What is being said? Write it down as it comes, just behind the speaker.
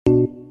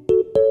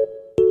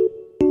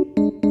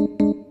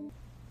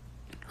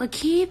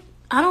Lakeith,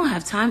 I don't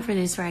have time for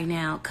this right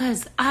now,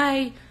 cause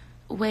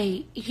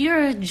wait,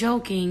 you're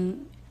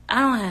joking.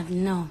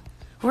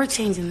 We're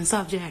changing the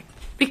subject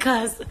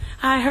because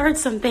I heard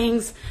some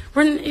things.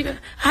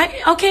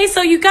 Okay,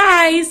 so you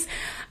guys,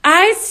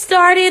 I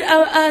started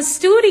a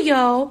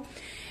studio.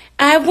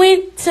 I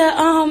went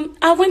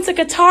to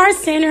Guitar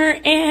Center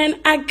and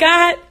I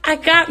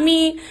got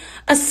me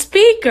a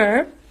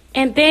speaker,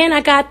 and then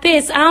I got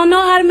this. I don't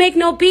know how to make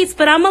no beats,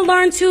 but I'm gonna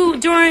learn too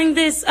during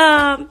this,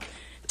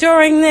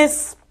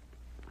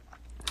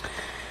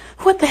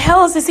 what the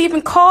hell is this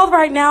even called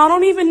right now? I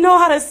don't even know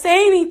how to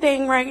say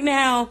anything right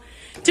now.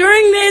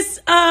 During this,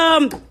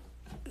 what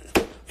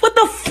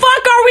the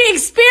fuck are we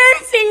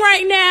experiencing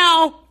right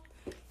now?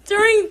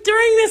 During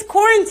this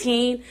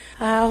quarantine,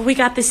 we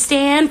got the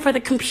stand for the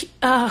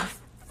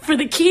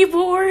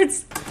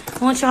keyboards. I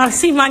want y'all to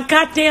see my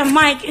goddamn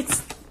mic.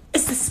 It's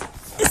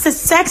the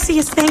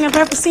sexiest thing I've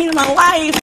ever seen in my life.